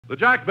The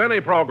Jack Benny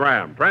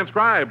Program,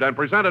 transcribed and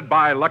presented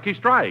by Lucky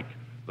Strike,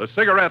 the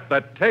cigarette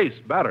that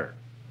tastes better.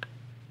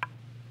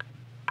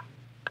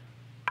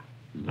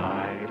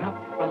 Light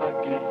up a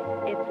Lucky.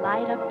 It's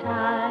light up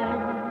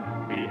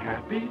time. Be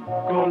happy,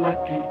 go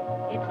lucky.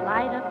 It's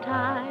light up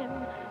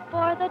time.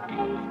 For the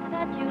taste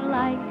that you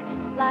like,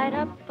 light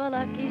up a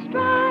Lucky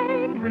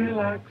Strike.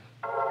 Relax.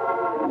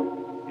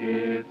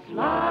 It's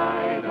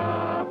light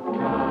up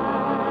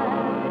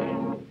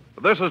time.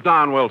 This is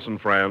Don Wilson,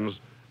 friends,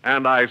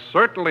 and I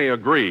certainly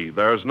agree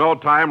there's no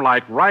time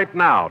like right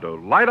now to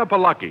light up a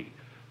Lucky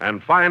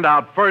and find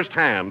out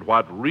firsthand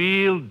what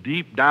real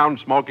deep down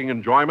smoking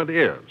enjoyment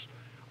is.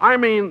 I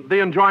mean,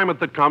 the enjoyment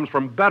that comes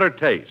from better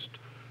taste,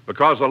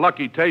 because a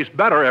Lucky tastes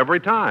better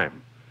every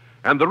time.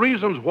 And the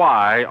reasons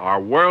why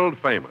are world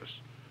famous.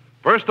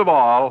 First of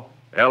all,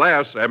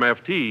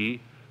 LSMFT,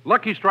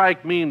 Lucky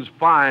Strike means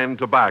fine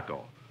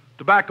tobacco.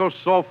 Tobacco's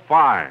so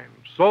fine,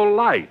 so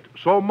light,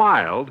 so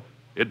mild,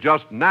 it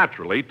just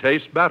naturally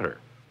tastes better.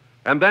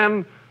 And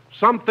then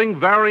something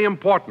very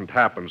important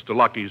happens to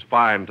Lucky's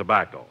fine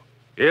tobacco.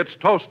 It's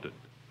toasted.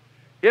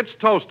 It's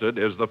toasted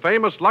is the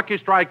famous Lucky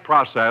Strike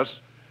process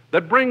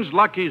that brings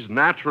Lucky's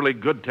naturally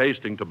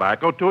good-tasting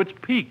tobacco to its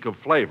peak of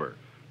flavor,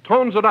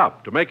 tones it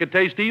up to make it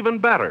taste even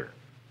better,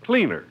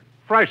 cleaner,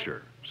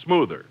 fresher,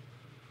 smoother.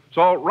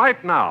 So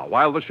right now,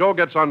 while the show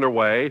gets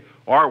underway,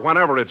 or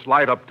whenever it's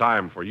light-up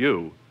time for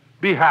you,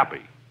 be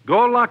happy,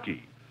 go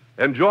Lucky,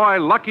 enjoy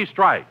Lucky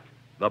Strike,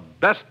 the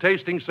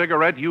best-tasting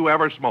cigarette you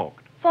ever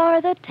smoked.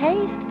 For the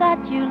taste that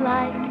you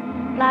like,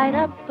 light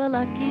up a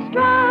Lucky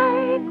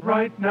Strike.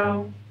 Right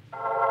now.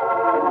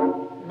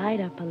 Light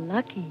up a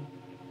Lucky.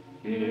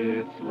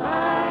 It's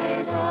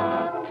light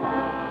up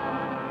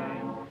time.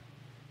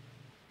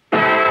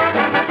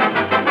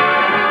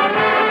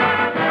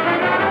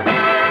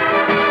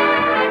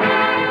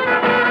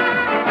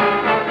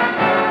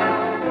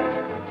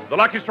 The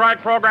Lucky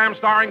Strike program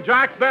starring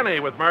Jack Benny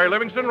with Mary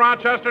Livingston,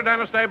 Rochester,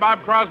 Dennis Day,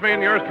 Bob Crosby,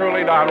 and yours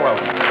truly, Don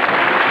Wilson.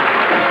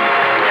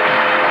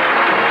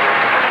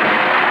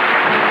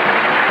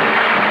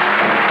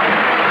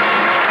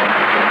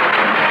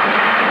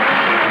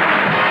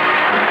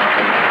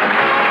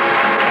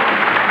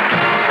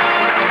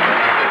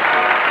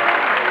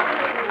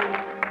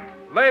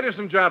 Ladies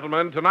and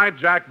gentlemen, tonight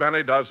Jack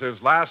Benny does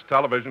his last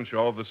television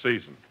show of the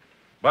season.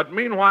 But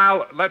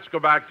meanwhile, let's go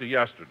back to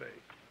yesterday.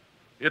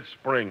 It's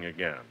spring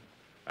again.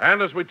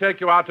 And as we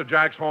take you out to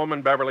Jack's home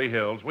in Beverly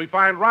Hills, we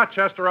find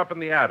Rochester up in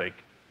the attic,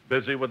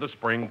 busy with the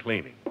spring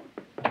cleaning.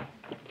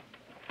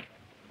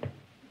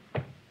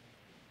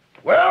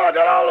 Well, I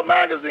got all the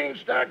magazines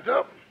stacked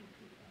up.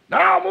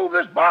 Now I'll move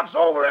this box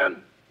over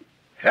and...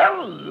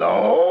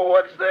 Hello,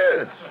 what's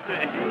this?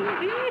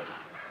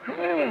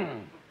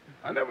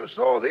 I never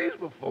saw these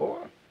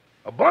before.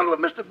 A bundle of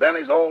Mr.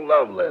 Benny's old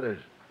love letters.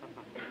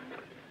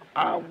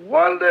 I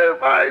wonder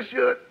if I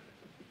should...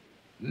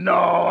 No,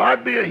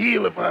 I'd be a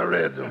heel if I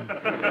read them.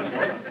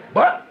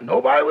 But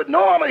nobody would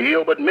know I'm a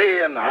heel but me,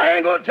 and I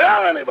ain't going to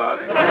tell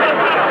anybody.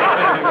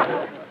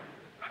 I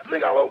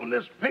think I'll open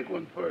this pink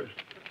one first.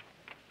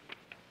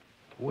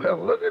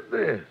 Well, look at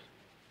this.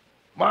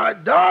 My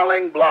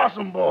darling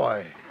Blossom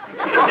Boy.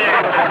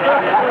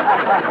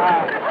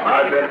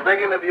 I've been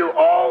thinking of you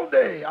all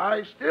day.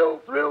 I still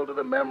thrill to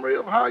the memory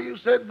of how you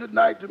said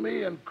goodnight to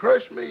me and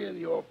crushed me in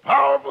your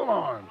powerful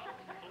arms.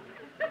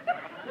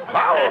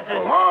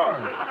 Powerful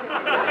arms.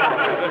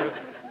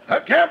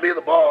 That can't be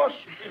the boss.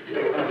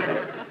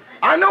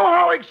 I know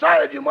how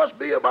excited you must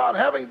be about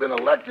having been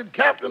elected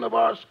captain of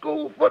our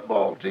school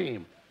football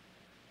team.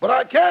 But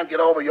I can't get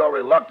over your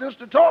reluctance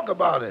to talk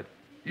about it.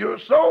 You're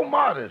so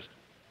modest.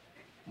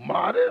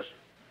 Modest?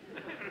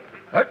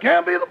 That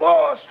can't be the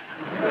boss.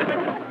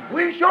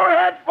 We sure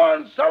had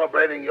fun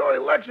celebrating your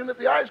election at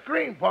the ice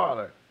cream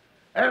parlor.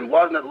 And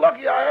wasn't it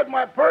lucky I had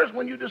my purse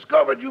when you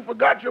discovered you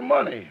forgot your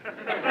money?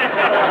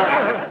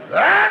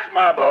 That's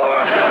my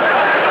boy.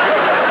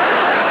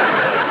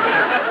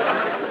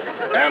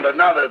 And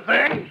another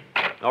thing.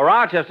 Oh,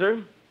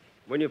 Rochester,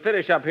 when you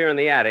finish up here in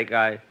the attic,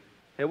 Hey,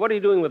 what are you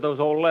doing with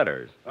those old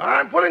letters?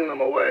 I'm putting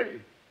them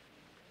away.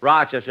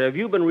 Rochester, have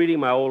you been reading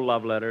my old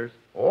love letters?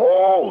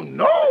 Oh,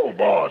 no,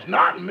 boss,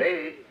 not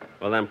me.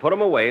 Well, then put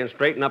them away and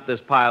straighten up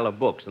this pile of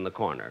books in the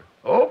corner.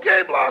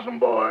 Okay, Blossom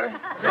Boy.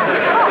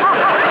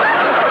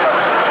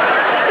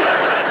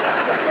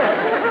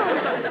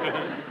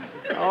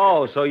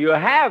 Oh, so you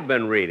have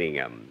been reading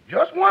them.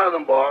 Just one of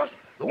them, boss.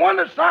 The one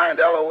that signed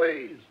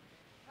Eloise.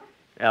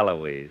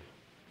 Eloise.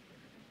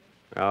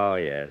 Oh,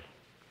 yes.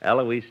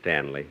 Eloise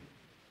Stanley.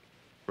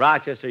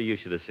 Rochester, you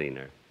should have seen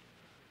her.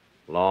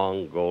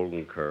 Long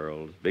golden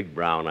curls, big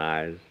brown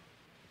eyes,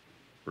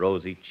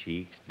 rosy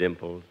cheeks,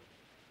 dimples.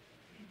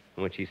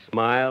 And when she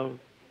smiled,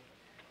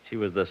 she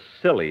was the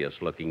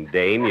silliest looking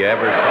dame you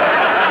ever saw.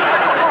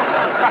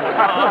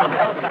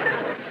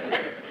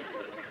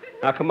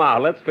 Now, come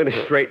on, let's finish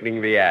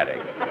straightening the attic.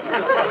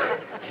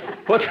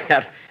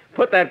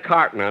 Put that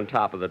carton on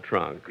top of the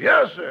trunk.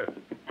 Yes, sir.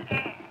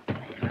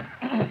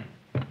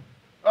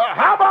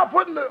 How about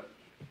putting the...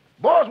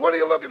 Boss, what are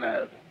you looking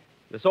at?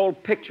 This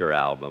old picture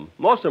album.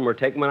 Most of them were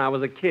taken when I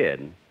was a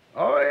kid.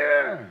 Oh,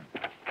 yeah.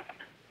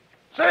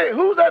 Say,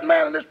 who's that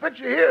man in this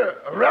picture here?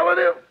 A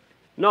relative?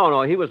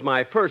 No, he was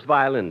my first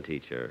violin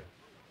teacher.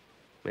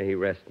 May he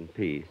rest in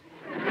peace.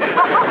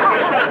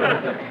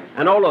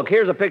 And oh, look,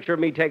 here's a picture of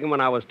me taken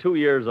when I was 2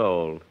 years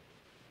old.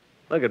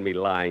 Look at me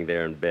lying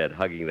there in bed,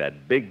 hugging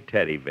that big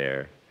teddy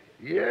bear.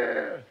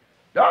 Yeah.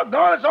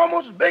 Doggone, it's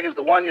almost as big as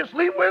the one you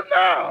sleep with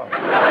now.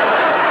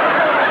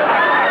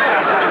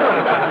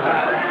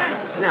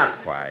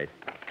 Not quite.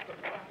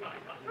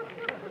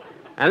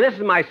 And this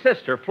is my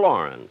sister,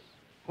 Florence.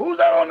 Who's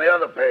that on the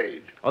other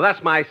page? Oh,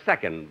 that's my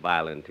second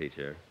violin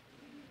teacher.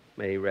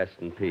 May he rest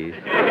in peace.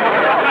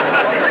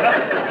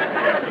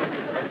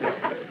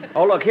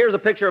 Oh, look, here's a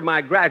picture of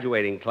my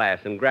graduating class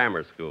in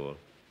grammar school.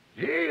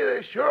 Gee,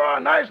 they sure are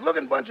a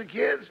nice-looking bunch of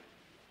kids.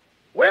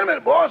 Wait a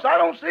minute, boss, I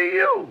don't see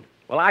you.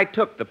 Well, I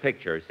took the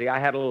picture. See, I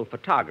had a little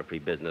photography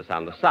business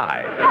on the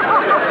side.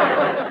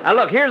 And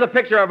look, here's a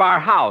picture of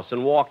our house in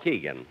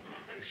Waukegan.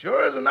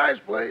 Sure is a nice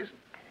place.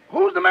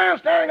 Who's the man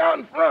standing out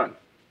in front?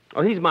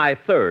 Oh, he's my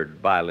third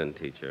violin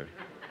teacher.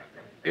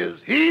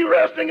 Is he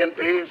resting in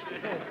peace?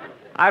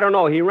 I don't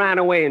know. He ran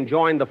away and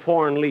joined the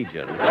Foreign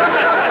Legion.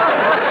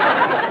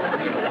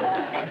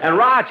 And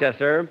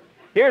Rochester,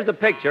 here's the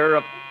picture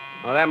of...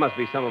 Oh, that must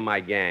be some of my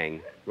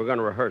gang. We're going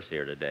to rehearse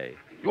here today.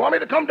 You want me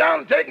to come down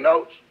and take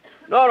notes?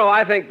 No,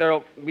 I think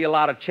there'll be a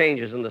lot of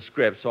changes in the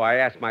script, so I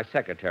asked my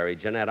secretary,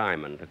 Jeanette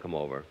Iman, to come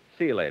over.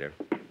 See you later.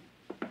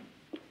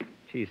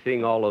 Gee,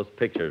 seeing all those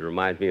pictures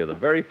reminds me of the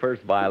very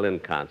first violin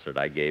concert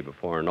I gave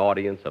before an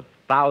audience of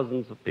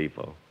thousands of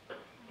people.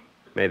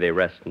 May they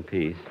rest in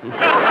peace.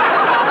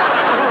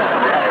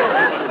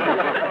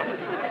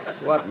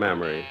 What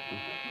memories.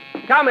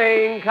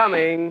 Coming.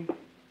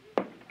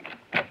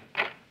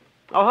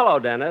 Oh, hello,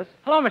 Dennis.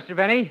 Hello, Mr.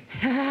 Benny.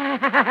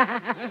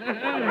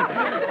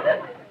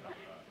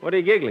 What are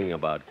you giggling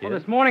about, kid? Well,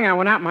 this morning I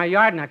went out in my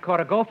yard and I caught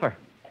a gopher.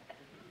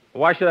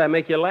 Why should that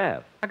make you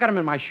laugh? I got him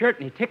in my shirt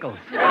and he tickles.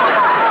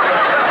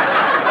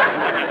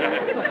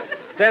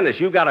 Dennis,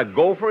 you got a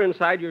gopher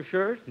inside your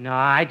shirt? No,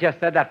 I just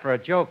said that for a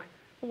joke.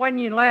 Why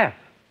didn't you laugh?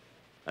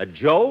 A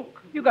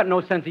joke? You got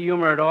no sense of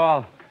humor at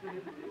all.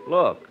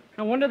 Look.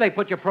 No wonder they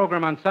put your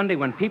program on Sunday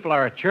when people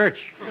are at church.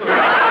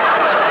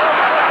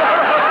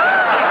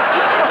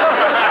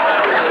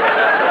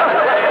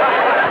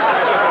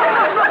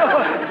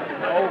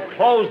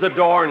 Close the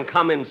door and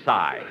come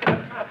inside.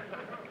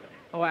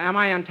 Oh, am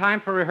I on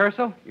time for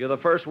rehearsal? You're the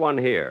first one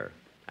here.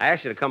 I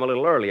asked you to come a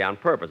little early on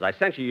purpose. I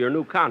sent you your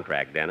new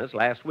contract, Dennis,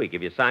 last week.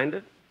 Have you signed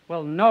it?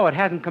 Well, no, it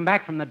hasn't come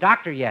back from the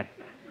doctor yet.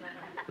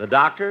 The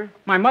doctor?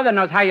 My mother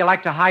knows how you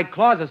like to hide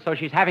clauses, so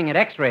she's having it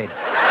x-rayed.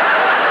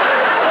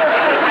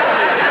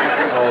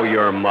 Oh,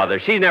 your mother.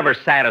 She's never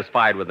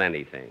satisfied with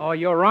anything. Oh,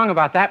 you're wrong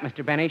about that,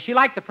 Mr. Benny. She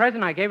liked the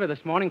present I gave her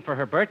this morning for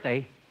her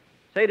birthday.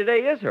 Say,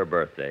 today is her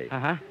birthday.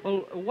 Uh-huh.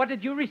 Well, what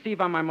did you receive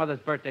on my mother's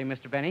birthday,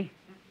 Mr. Benny?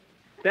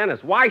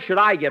 Dennis, why should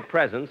I get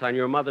presents on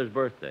your mother's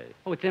birthday?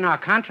 Oh, it's in our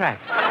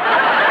contract.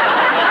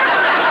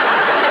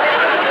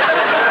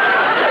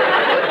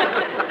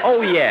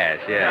 Oh, yes.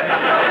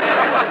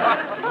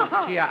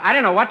 Gee, I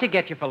don't know what to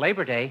get you for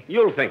Labor Day.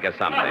 You'll think of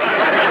something.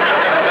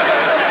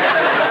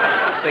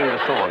 Sing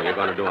the song you're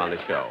going to do on the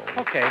show.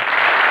 Okay.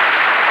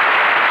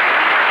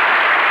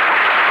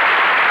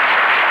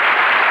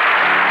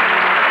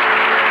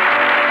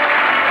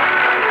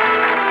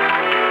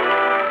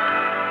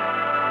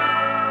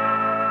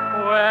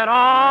 When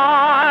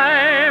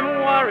I'm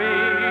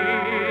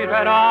worried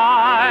and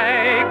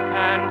I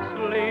can't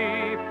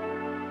sleep,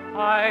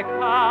 I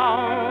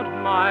count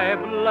my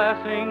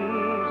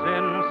blessings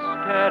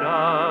instead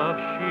of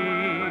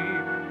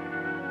sheep,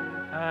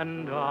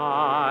 and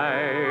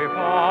I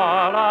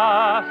fall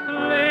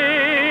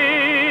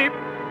asleep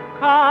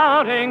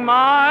counting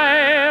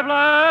my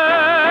blessings.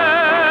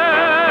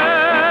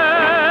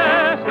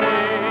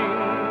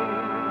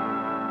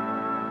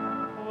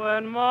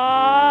 When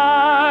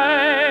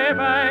my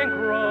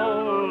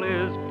bankroll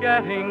is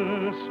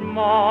getting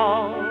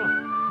small,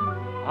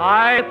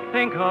 I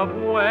think of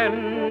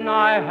when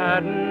I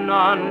had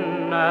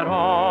none at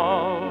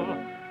all,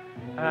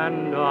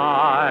 and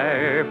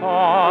I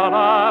fall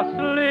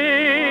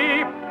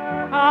asleep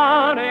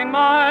counting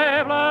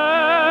my blessings.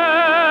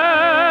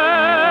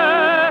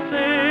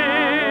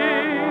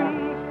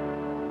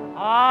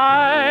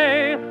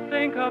 I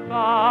think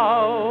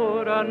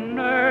about a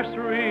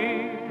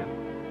nursery,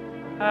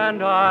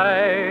 and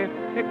I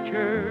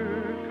picture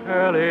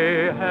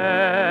curly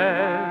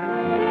hair,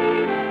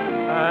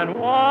 and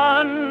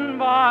one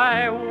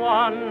by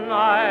one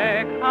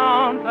I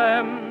count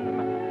them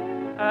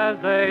as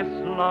they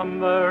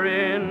slumber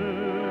in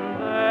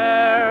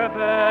their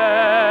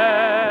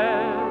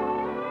beds.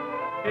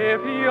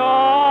 If you're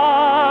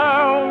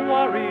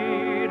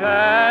worried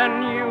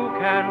and you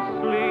can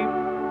sleep,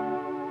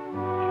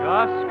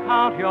 just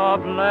count your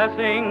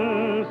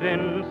blessings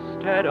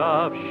instead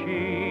of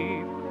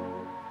sheep,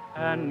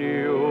 and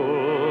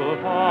you'll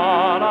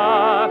fall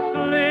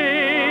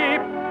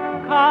asleep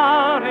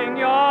counting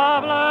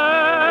your blessings.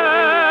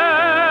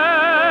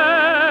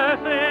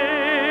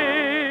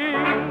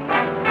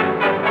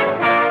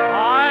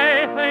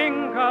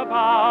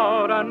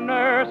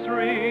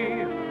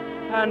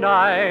 and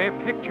I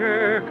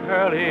picture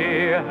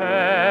curly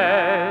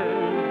hairs.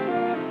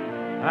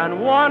 And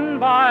one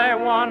by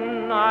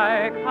one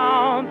I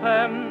count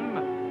them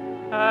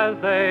as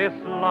they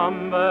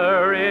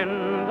slumber in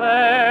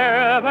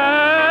their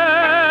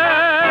bed.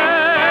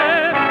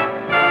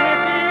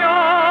 If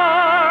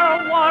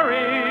you're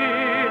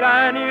worried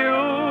and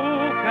you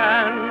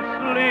can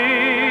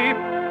sleep,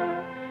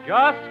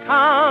 just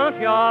count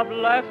your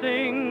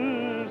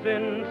blessings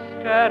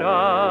instead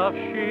of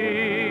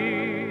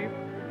sheep,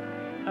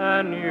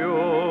 and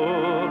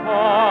you'll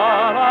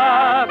fall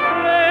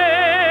asleep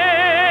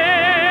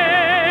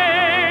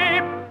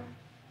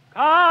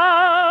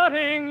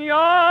counting your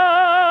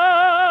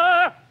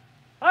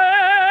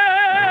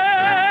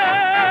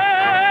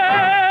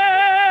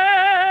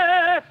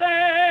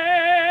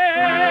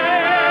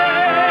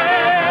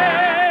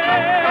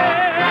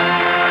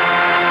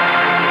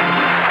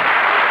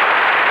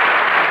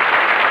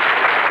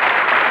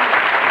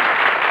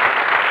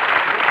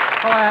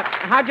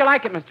how'd you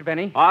like it, Mr.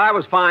 Benny? Oh, that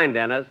was fine,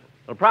 Dennis.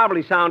 It'll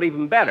probably sound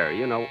even better,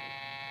 you know.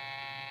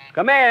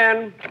 Come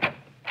in.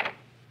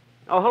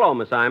 Oh, hello,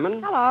 Miss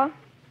Simon. Hello.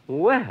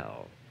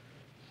 Well,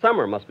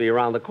 summer must be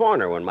around the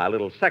corner when my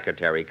little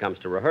secretary comes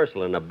to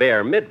rehearsal in a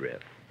bare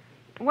midriff.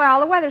 Well,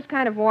 the weather's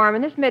kind of warm,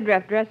 and this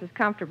midriff dress is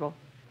comfortable.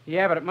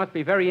 Yeah, but it must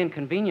be very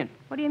inconvenient.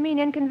 What do you mean,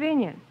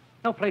 inconvenient?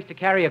 No place to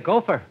carry a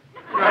gopher.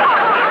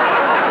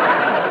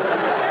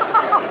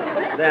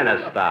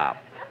 Dennis, stop.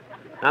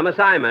 Now, Miss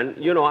Simon,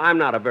 you know I'm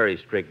not a very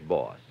strict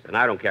boss, and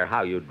I don't care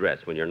how you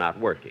dress when you're not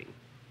working.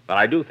 But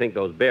I do think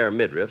those bare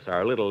midriffs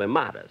are a little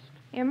immodest.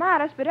 You're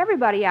modest, but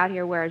everybody out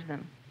here wears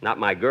them. Not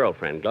my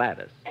girlfriend,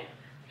 Gladys.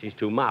 She's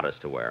too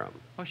modest to wear them.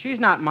 Oh, she's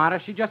not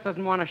modest. She just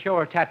doesn't want to show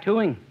her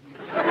tattooing.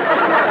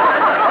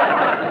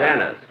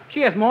 Dennis.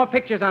 She has more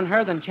pictures on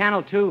her than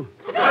Channel 2.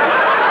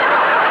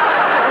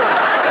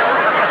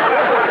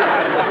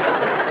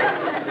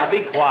 Now,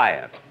 be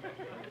quiet.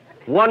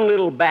 One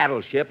little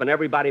battleship, and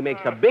everybody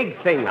makes a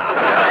big thing out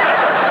of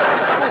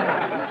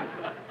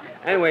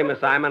it. Anyway, Miss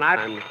Simon,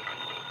 I'm...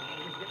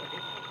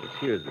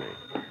 Excuse me.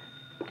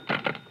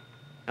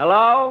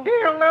 Hello?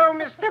 Hello,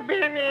 Mr.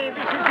 Benny. This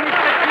is Mr.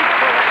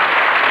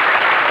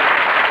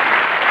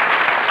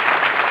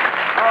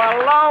 Oh,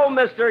 hello,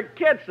 Mr.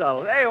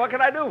 Kitzel. Hey, what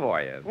can I do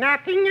for you?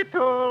 Nothing at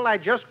all. I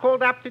just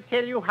called up to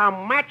tell you how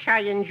much I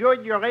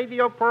enjoyed your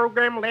radio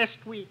program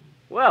last week.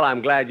 Well,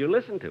 I'm glad you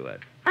listened to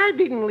it. I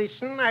didn't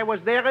listen. I was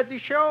there at the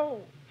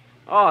show.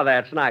 Oh,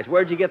 that's nice.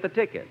 Where'd you get the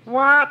tickets?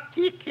 What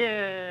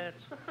tickets?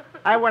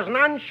 I was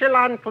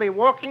nonchalantly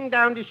walking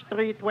down the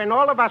street when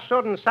all of a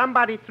sudden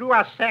somebody threw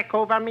a sack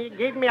over me,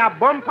 gave me a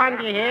bump on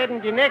the head,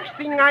 and the next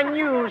thing I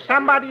knew,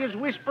 somebody is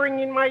whispering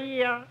in my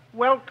ear,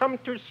 "Welcome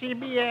to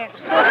CBS."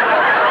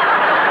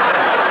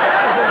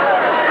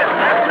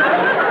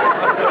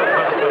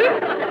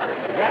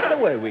 That's the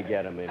way we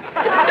get them in.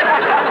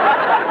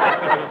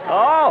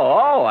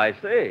 Oh, I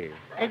see.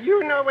 And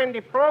you know, when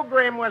the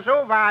program was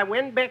over, I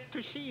went back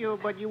to see you,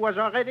 but you was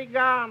already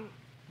gone.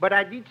 But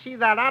I did see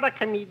that other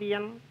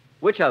comedian.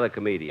 Which other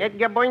comedian?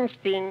 Edgar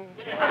Bernstein.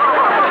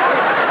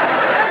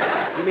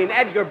 You mean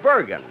Edgar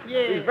Bergen?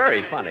 Yes. He's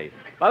very funny.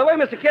 By the way,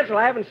 Mr. Kitzel,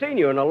 I haven't seen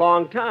you in a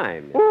long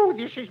time. Oh,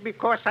 this is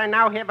because I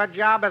now have a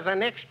job as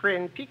an extra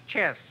in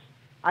pictures.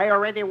 I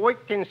already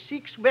worked in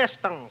 6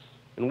 westerns.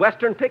 In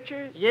Western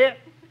pictures? Yeah,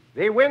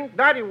 they went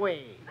that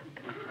way.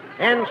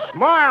 And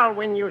smile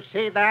when you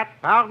say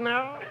that,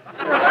 partner.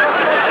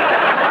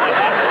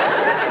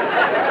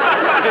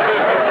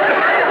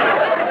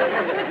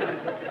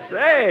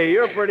 Say,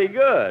 you're pretty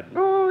good.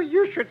 Oh,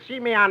 you should see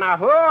me on a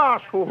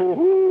horse. Oh,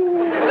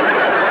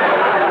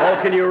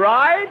 can you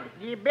ride?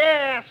 The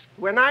best.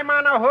 When I'm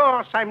on a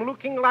horse, I'm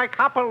looking like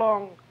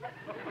Hopalong.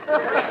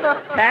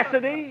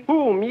 Cassidy?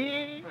 Who,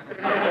 me?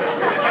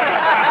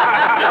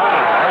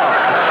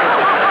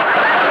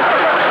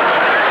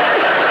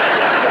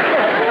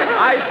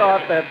 I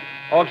thought that...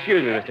 Oh,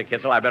 excuse me, Mr.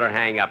 Kitzel. I better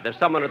hang up. There's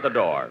someone at the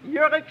door.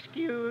 You're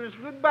excused.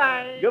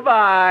 Goodbye.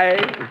 Goodbye.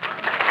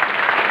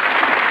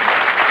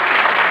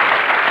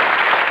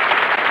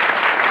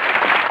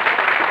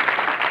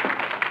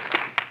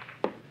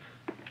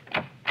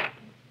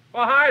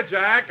 Well, hi,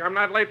 Jack. I'm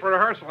not late for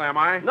rehearsal, am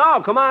I?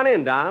 No, come on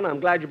in, Don. I'm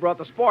glad you brought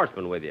the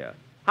sportsman with you.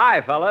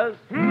 Hi, fellas.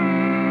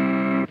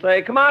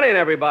 Say, come on in,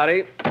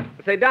 everybody.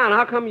 Say, Don,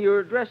 how come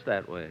you're dressed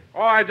that way?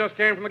 Oh, I just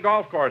came from the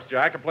golf course,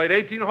 Jack. I played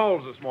 18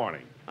 holes this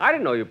morning. I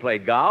didn't know you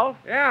played golf.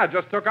 Yeah, I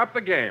just took up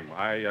the game.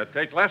 I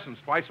take lessons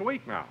twice a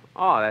week now.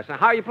 Oh, that's not...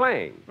 How are you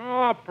playing?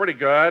 Oh, pretty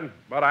good.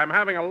 But I'm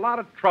having a lot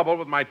of trouble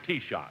with my tee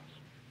shots.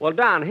 Well,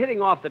 Don,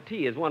 hitting off the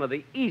tee is one of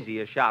the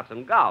easiest shots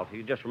in golf.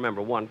 You just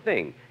remember one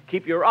thing.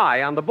 Keep your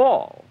eye on the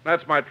ball.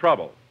 That's my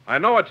trouble. I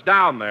know it's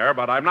down there,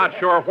 but I'm not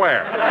sure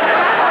where.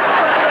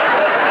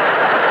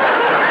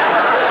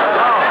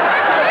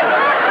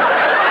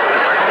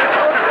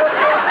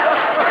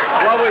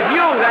 Well, with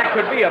you, that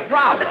could be a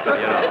problem,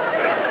 you know.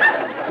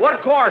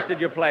 What course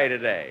did you play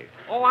today?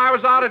 Oh, I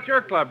was out at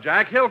your club,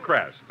 Jack,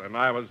 Hillcrest, and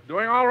I was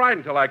doing all right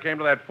until I came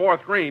to that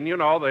 4th green, you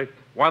know, the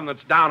one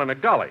that's down in a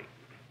gully.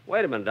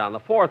 Wait a minute, Don. The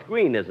 4th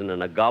green isn't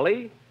in a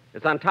gully.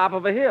 It's on top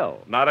of a hill.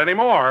 Not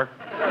anymore.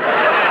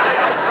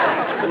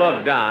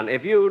 Look, Don,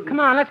 if you... Come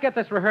on, let's get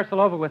this rehearsal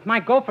over with. My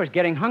gopher's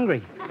getting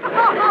hungry.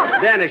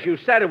 Dennis, you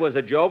said it was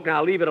a joke.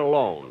 Now leave it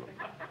alone.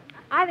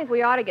 I think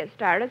we ought to get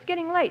started. It's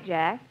getting late,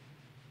 Jack.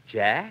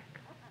 Jack?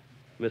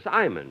 Miss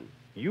Iman,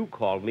 you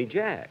called me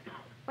Jack.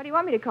 What do you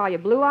want me to call you,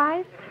 Blue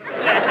Eyes?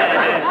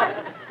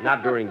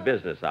 Not during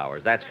business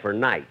hours. That's for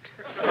night.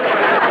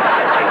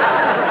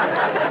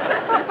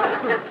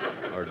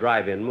 Or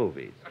drive-in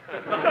movies.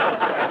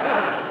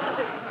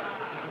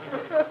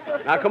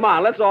 Now, come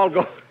on, let's all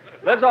go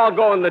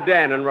in the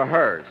den and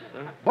rehearse.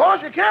 Huh?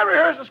 Boss, you can't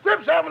rehearse. The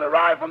scripts haven't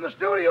arrived from the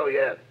studio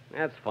yet.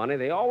 That's funny.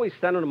 They always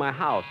send them to my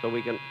house so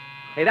we can...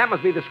 Hey, that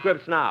must be the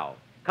scripts now.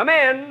 Come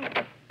in.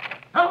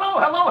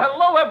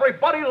 Hello,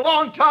 everybody.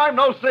 Long time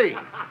no see.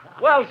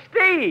 Well,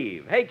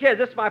 Steve. Hey, kids,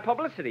 this is my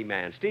publicity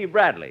man, Steve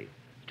Bradley.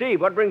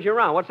 Steve, what brings you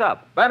around? What's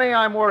up? Benny,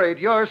 I'm worried.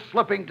 You're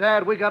slipping,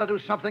 Dad. We got to do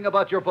something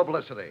about your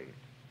publicity.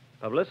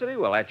 Publicity?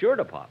 Well, that's your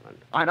department.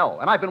 I know,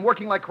 and I've been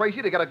working like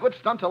crazy to get a good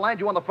stunt to land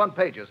you on the front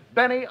pages.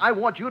 Benny, I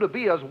want you to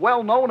be as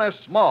well known as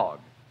Smog.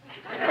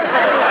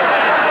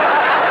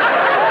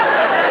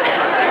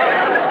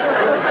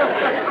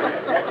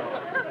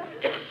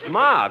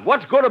 Smog?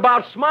 What's good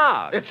about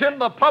smog? It's in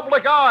the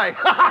public eye.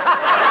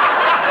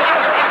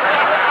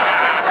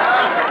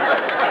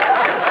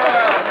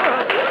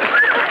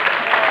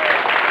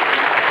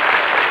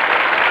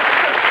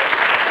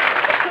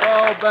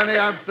 Oh, Benny,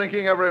 I'm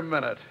thinking every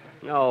minute.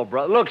 No,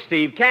 brother. Look,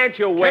 Steve, can't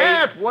you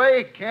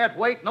wait? Can't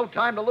wait. No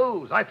time to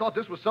lose. I thought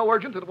this was so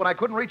urgent that when I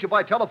couldn't reach you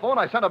by telephone,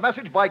 I sent a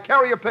message by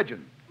carrier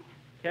pigeon.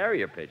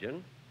 Carrier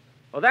pigeon?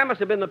 Well, that must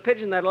have been the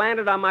pigeon that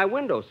landed on my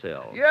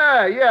windowsill.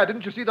 Yeah.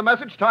 Didn't you see the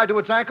message tied to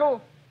its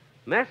ankle?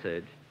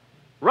 Message?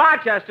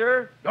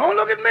 Rochester! Don't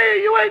look at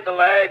me. You ate the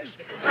legs.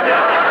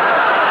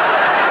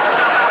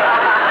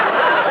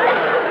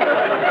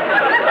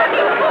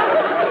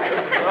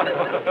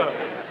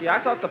 See, I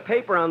thought the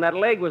paper on that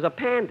leg was a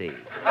panty.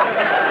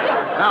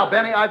 Now,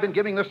 Benny, I've been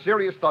giving this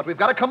serious thought. We've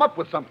got to come up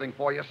with something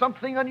for you,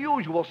 something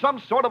unusual,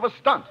 some sort of a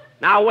stunt.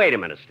 Now, wait a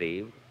minute,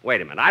 Steve.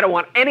 Wait a minute. I don't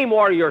want any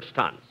more of your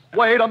stunts.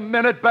 Wait a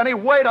minute, Benny.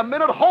 Wait a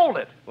minute. Hold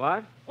it.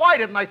 What? Why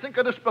didn't I think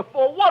of this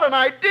before? What an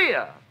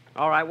idea.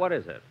 All right, what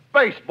is it?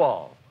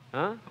 Baseball.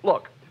 Huh?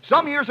 Look,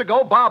 some years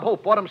ago, Bob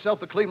Hope bought himself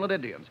the Cleveland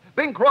Indians.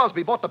 Bing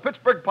Crosby bought the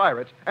Pittsburgh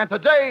Pirates. And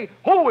today,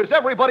 who is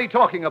everybody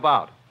talking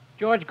about?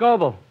 George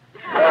Goebel.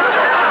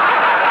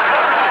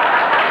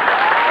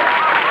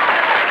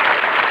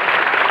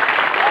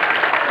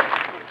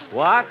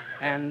 What?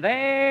 And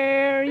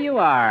there you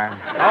are.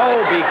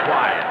 Oh, be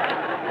quiet.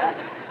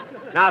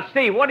 Now,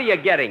 Steve, what are you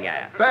getting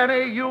at?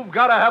 Benny, you've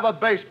got to have a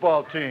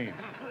baseball team.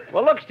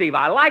 Well, look, Steve,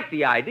 I like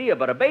the idea,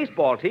 but a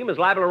baseball team is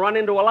liable to run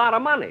into a lot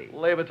of money.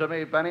 Leave it to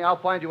me, Benny. I'll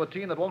find you a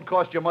team that won't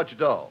cost you much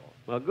dough.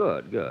 Well,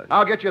 good.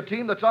 I'll get you a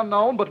team that's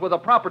unknown, but with a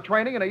proper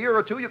training, in a year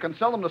or two, you can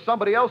sell them to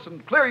somebody else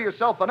and clear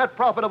yourself a net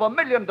profit of $1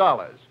 million.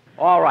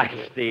 All right,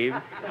 Steve.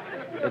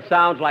 It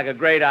sounds like a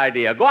great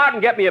idea. Go out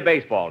and get me a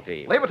baseball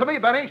team. Leave it to me,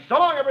 Benny. So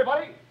long,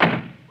 everybody.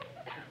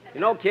 You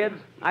know, kids,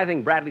 I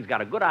think Bradley's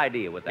got a good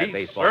idea with that He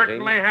baseball team.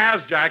 certainly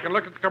has, Jack, and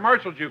look at the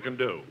commercials you can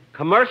do.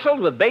 Commercials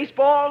with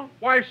baseball?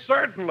 Why,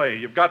 certainly.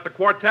 You've got the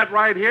quartet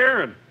right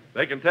here, and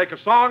they can take a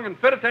song and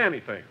fit it to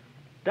anything.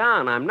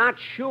 Don, I'm not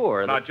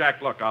sure. Now,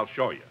 Jack, look, I'll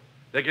show you.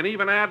 They can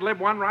even ad-lib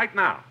one right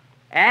now.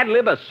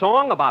 Ad-lib a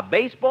song about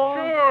baseball?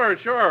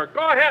 Sure.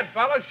 Go ahead,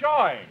 fellas,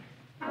 show him.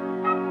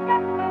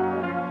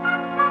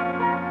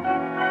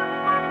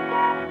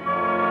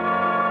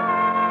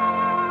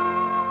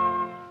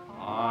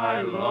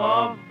 I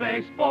love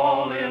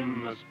baseball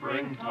in the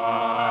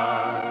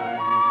springtime.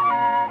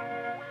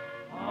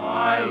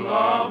 I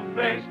love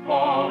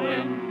baseball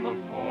in the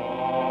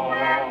fall.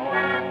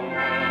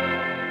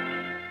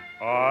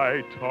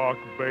 I talk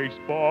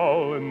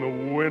baseball in the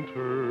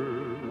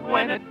winter.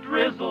 When it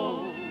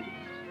drizzles.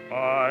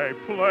 I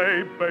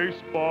play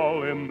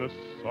baseball in the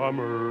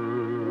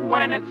summer.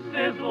 When it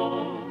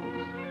sizzles.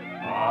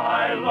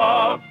 I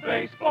love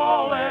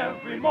baseball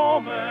every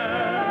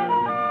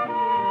moment.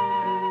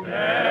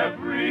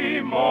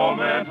 Every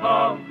moment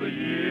of the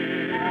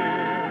year.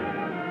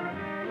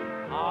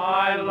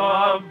 I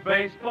love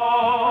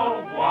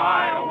baseball.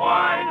 Why do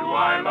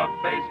I love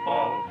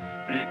baseball?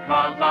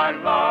 Because I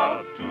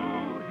love to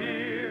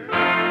hear.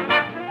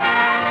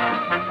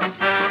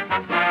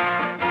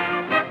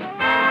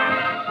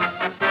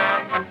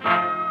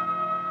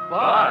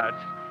 But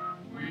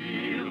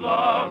we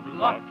love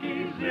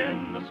Lucky's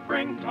in the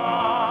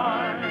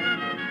springtime.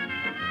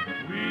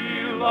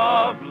 We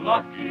love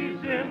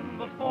Lucky's in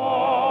the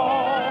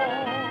fall.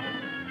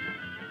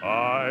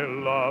 I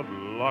love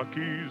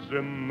Lucky's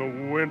in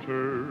the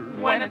winter.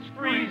 When it's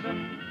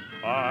freezing.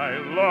 I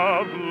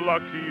love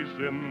Lucky's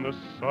in the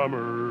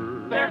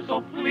summer. They're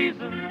so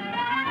pleasing.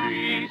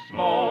 We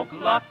smoke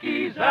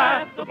Lucky's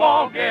at the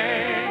ball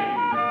game.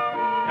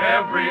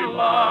 Every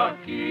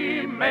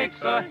Lucky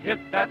makes a hit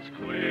that's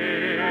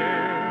clear.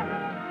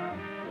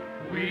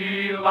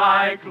 We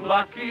like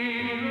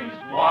Lucky's.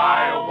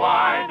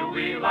 Why do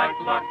we like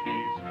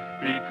Lucky's?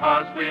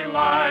 Because we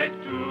like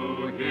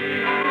to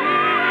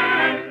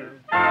here.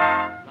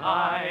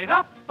 Light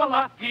up a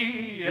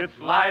lucky, it's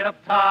light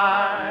up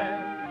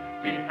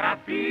time. Be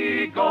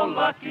happy, go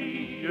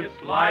lucky,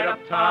 it's light up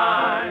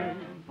time.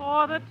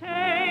 For the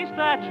taste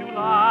that you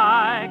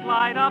like,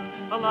 light up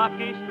a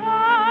Lucky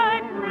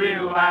Strike.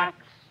 Relax.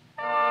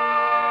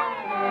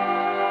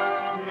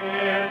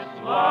 It's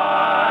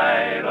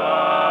light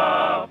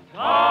up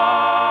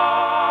time.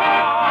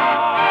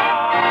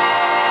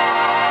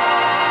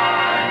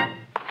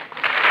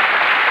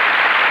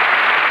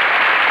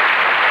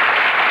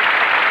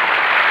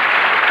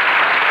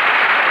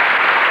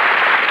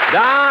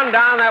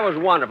 Don, that was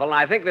wonderful, and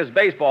I think this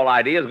baseball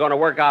idea is going to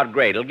work out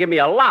great. It'll give me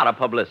a lot of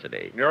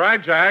publicity. You're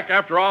right, Jack.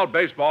 After all,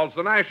 baseball's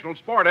the national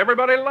sport.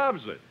 Everybody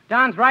loves it.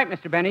 Don's right,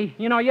 Mr. Benny.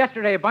 You know,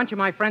 yesterday a bunch of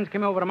my friends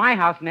came over to my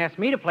house and asked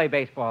me to play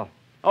baseball.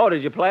 Oh,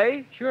 did you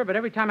play? Sure, but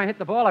every time I hit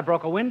the ball, I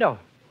broke a window.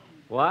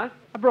 What?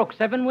 I broke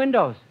 7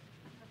 windows.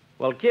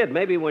 Well, kid,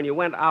 maybe when you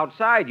went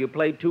outside, you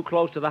played too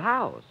close to the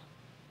house.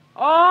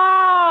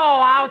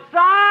 Oh,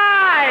 outside!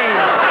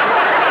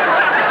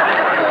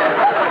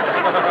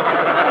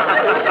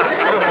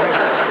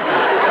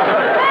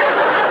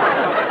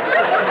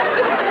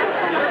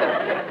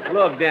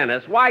 Look,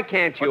 Dennis, why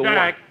can't you...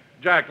 Well,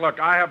 Jack, look,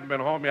 I haven't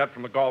been home yet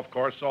from the golf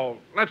course, so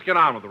let's get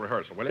on with the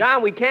rehearsal, will you?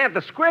 Don, we can't.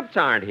 The scripts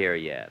aren't here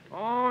yet.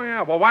 Oh,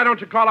 yeah. Well, why don't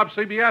you call up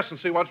CBS and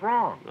see what's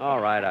wrong? All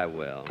right, I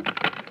will.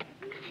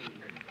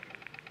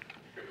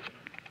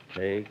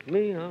 Take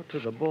me out to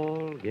the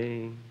ball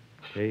game.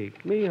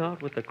 Take me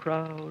out with the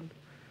crowd.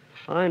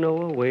 I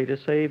know a way to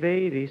save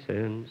 80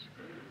 cents.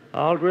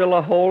 I'll drill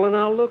a hole and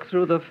I'll look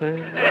through the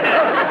fence.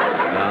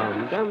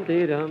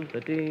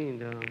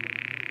 Dum-dum-dee-dum-da-dee-dum.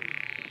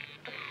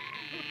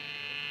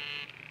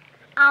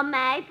 Oh,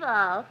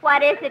 Mabel.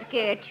 What is it,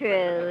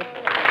 Gertrude?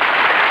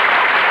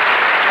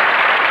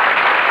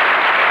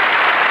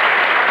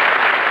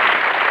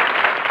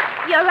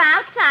 Your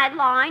outside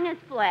line is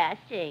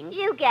flashing.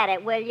 You get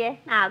it, will you?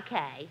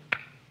 Okay.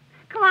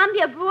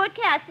 Columbia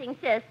Broadcasting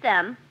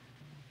System.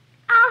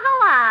 Oh,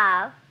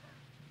 hello.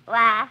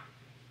 What?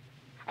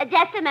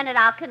 Just a minute,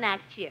 I'll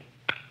connect you.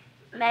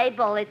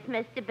 Mabel, it's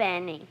Mr.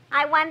 Benny.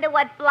 I wonder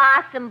what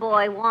Blossom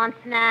Boy wants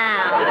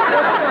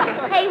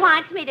now. He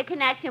wants me to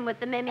connect him with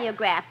the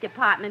mimeograph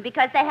department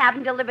because they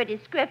haven't delivered his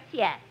scripts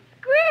yet.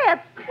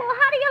 Scripts? Well,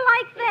 how do you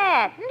like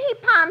that? And he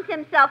palms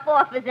himself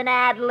off as an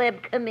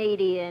ad-lib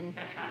comedian.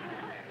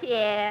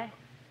 Yeah.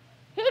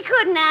 He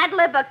couldn't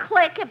ad-lib a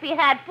click if he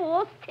had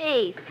false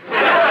teeth.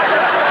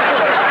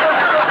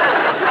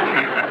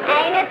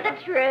 Ain't it the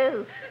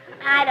truth?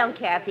 I don't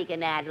care if he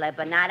can ad-lib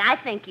or not. I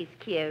think he's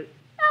cute.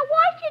 Now,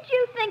 why should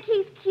you think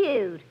he's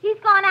cute? He's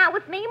gone out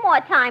with me more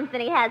times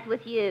than he has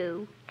with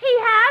you. He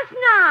has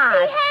not.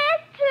 He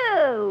has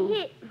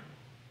to.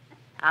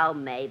 Oh,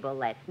 Mabel,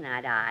 let's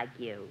not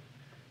argue.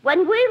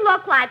 When we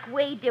look like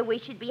we do, we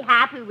should be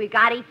happy we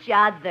got each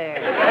other.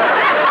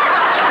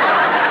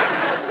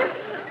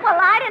 Well,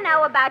 I don't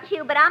know about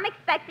you, but I'm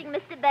expecting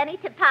Mr. Benny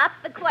to pop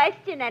the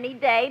question any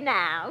day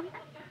now.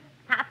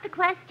 Pop the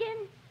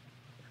question?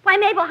 Why,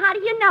 Mabel, how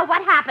do you know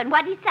what happened?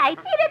 What did he say? He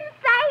didn't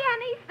say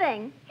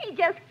anything. He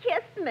just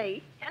kissed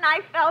me, and I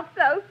felt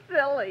so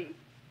silly.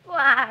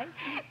 Why?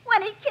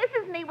 When he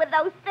kisses me with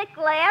those thick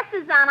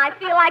glasses on, I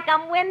feel like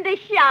I'm window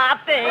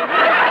shopping.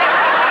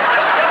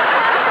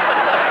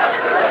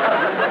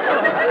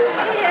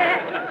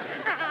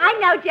 I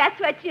know just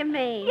what you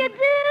mean. You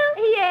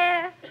do?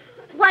 Yeah.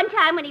 One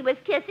time when he was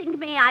kissing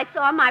me, I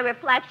saw my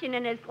reflection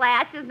in his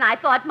glasses, and I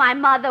thought my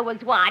mother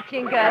was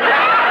watching us.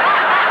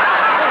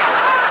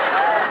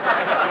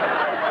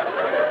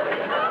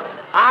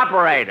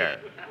 Operator,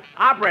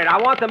 I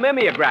want the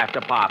mimeograph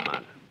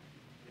department.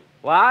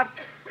 What?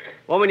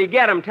 Well, when you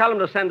get them, tell them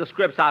to send the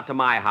scripts out to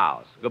my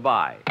house.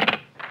 Goodbye.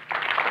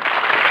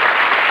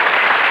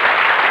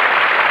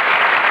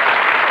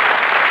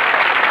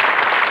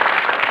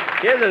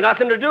 Kids, there's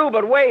nothing to do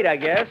but wait, I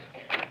guess.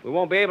 We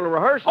won't be able to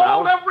rehearse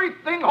now.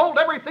 Hold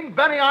everything,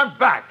 Benny, I'm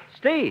back.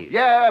 Steve.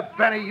 Yeah,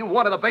 Benny, you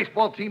wanted the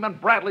baseball team, and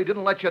Bradley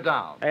didn't let you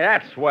down. Hey,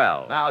 that's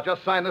swell. Now,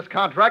 just sign this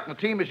contract, and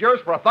the team is yours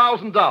for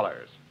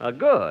 $1,000.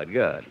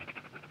 Good.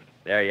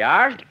 There you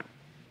are.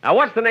 Now,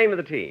 what's the name of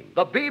the team?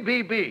 The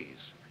BBBs.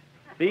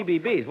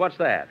 BBBs? What's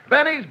that?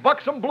 Benny's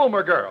Buxom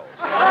Bloomer Girls.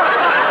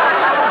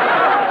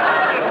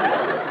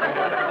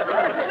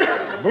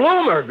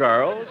 Bloomer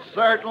Girls?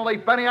 Certainly,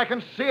 Benny. I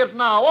can see it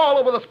now all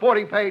over the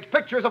sporting page.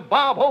 Pictures of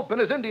Bob Hope and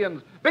his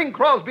Indians, Bing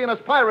Crosby and his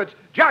Pirates,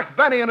 Jack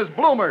Benny and his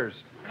Bloomers.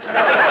 But,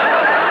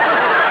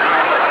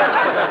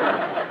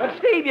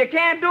 Steve, you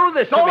can't do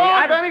this to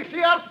me. Benny.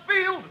 See how it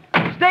feels?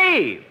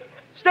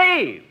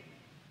 Steve!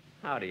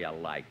 How do you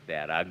like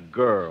that? A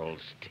girls'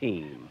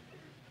 team.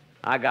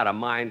 I got a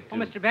mind to... Oh,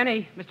 Mr.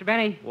 Benny.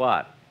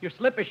 What? Your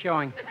slip is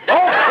showing. Oh!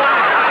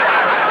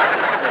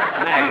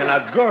 Imagine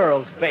a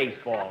girls'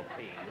 baseball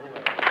team.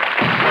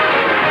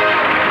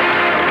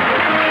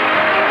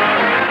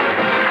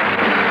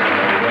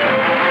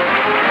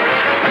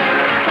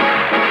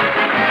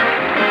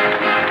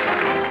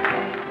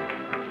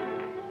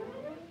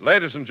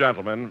 Ladies and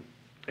gentlemen,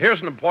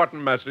 here's an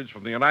important message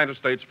from the United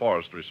States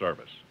Forestry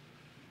Service.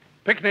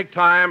 Picnic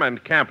time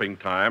and camping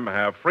time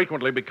have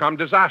frequently become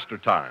disaster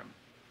time.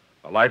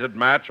 A lighted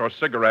match or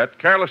cigarette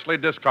carelessly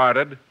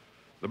discarded,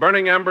 the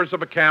burning embers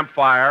of a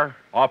campfire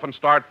often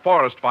start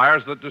forest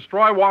fires that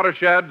destroy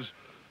watersheds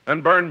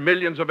and burn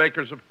millions of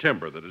acres of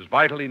timber that is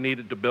vitally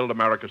needed to build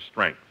America's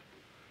strength.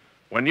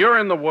 When you're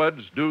in the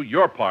woods, do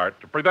your part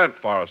to prevent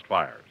forest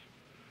fires.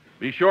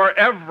 Be sure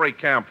every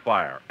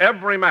campfire,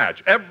 every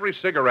match, every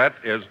cigarette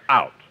is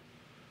out.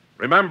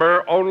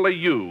 Remember, only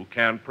you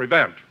can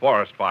prevent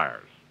forest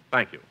fires.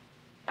 Thank you.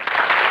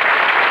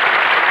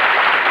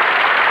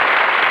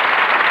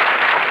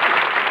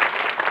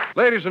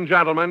 Ladies and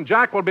gentlemen,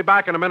 Jack will be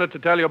back in a minute to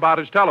tell you about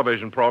his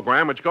television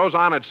program, which goes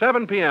on at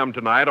 7 p.m.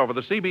 tonight over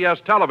the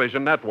CBS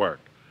television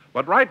network.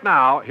 But right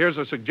now, here's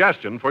a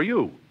suggestion for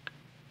you.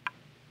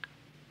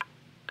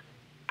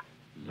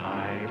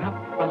 Light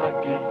up a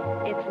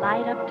lucky. It's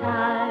light up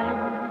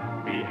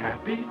time. Be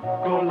happy,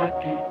 go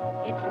lucky.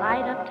 It's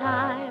light up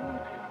time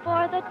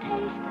for the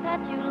taste that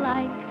you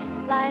like.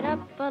 Light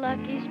up a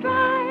Lucky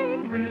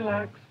Strike.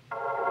 Relax.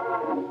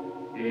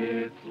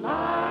 It's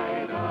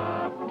light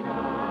up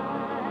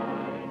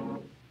time.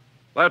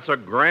 That's a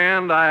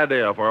grand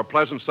idea for a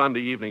pleasant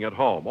Sunday evening at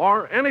home,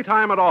 or any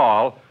time at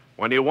all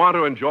when you want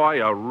to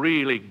enjoy a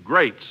really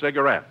great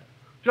cigarette.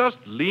 Just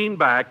lean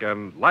back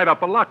and light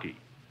up a Lucky,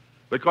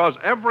 because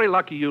every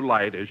Lucky you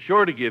light is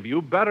sure to give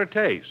you better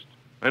taste.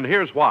 And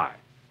here's why.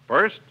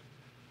 First,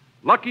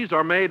 Luckies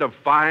are made of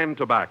fine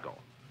tobacco.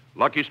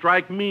 Lucky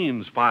Strike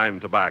means fine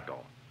tobacco.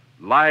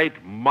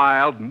 Light,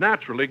 mild,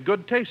 naturally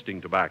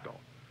good-tasting tobacco.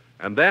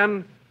 And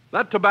then,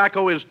 that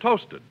tobacco is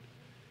toasted.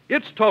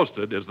 It's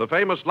toasted is the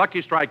famous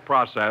Lucky Strike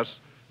process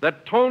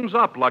that tones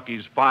up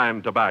Lucky's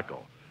fine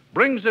tobacco,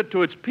 brings it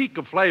to its peak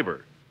of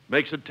flavor,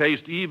 makes it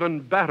taste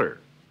even better,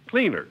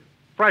 cleaner,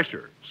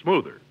 fresher,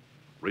 smoother.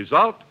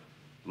 Result,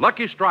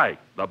 Lucky Strike,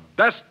 the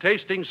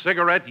best-tasting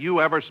cigarette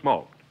you ever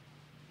smoked.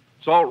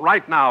 So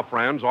right now,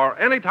 friends, or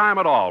any time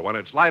at all when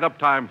it's light-up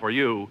time for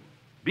you,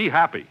 be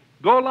happy.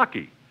 Go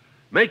Lucky.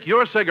 Make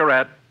your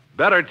cigarette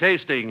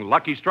better-tasting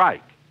Lucky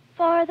Strike.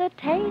 For the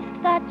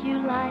taste that you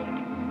like,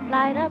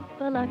 light up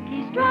a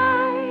Lucky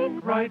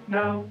Strike. Right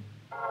now.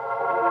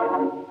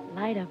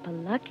 Light up a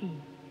Lucky.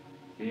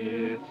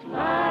 It's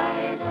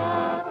light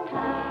up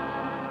time.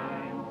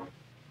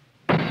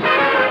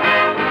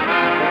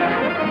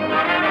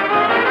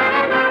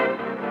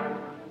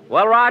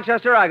 Well,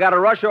 Rochester, I got to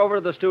rush over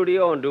to the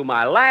studio and do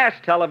my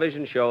last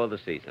television show of the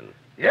season.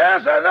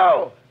 Yes, I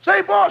know.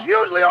 Say, boss,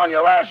 usually on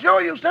your last show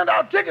you send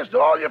out tickets to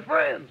all your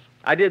friends.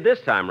 I did this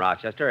time,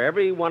 Rochester.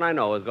 Everyone I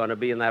know is going to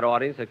be in that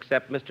audience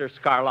except Mr.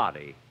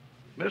 Scarlatti.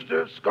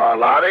 Mr.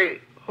 Scarlatti?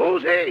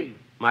 Who's he?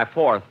 My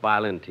fourth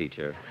violin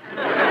teacher.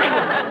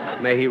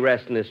 May he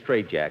rest in his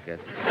straitjacket.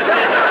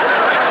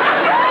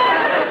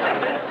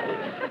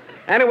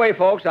 Anyway,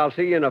 folks, I'll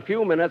see you in a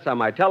few minutes on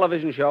my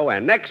television show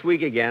and next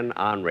week again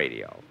on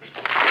radio.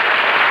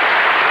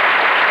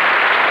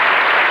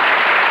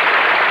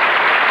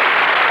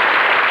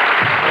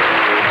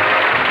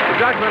 The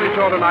Jack Benny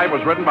Show tonight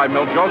was written by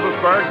Milt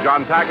Josephsberg,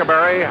 John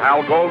Tackerberry,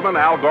 Hal Goldman,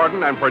 Al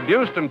Gordon, and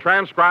produced and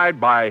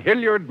transcribed by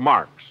Hilliard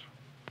Marks.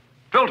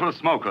 Filter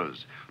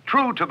smokers,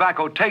 true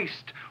tobacco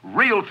taste,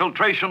 real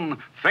filtration,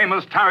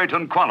 famous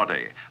Tareyton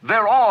quality.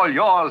 They're all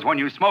yours when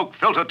you smoke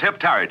Filter Tip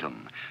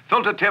Tareyton.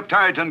 Filter Tip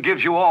Tareyton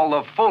gives you all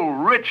the full,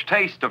 rich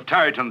taste of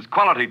Tareyton's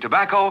quality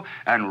tobacco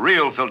and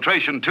real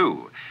filtration,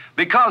 too.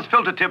 Because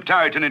Filter Tip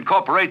Tareyton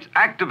incorporates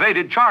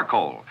activated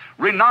charcoal,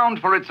 renowned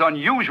for its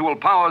unusual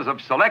powers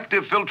of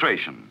selective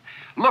filtration.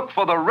 Look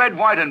for the red,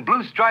 white, and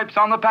blue stripes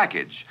on the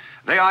package.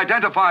 They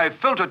identify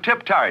Filter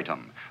Tip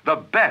Tareyton, the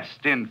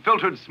best in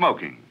filtered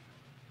smoking.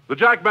 The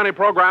Jack Benny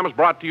program is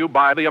brought to you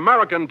by the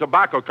American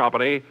Tobacco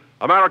Company,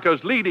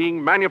 America's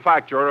leading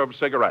manufacturer of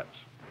cigarettes.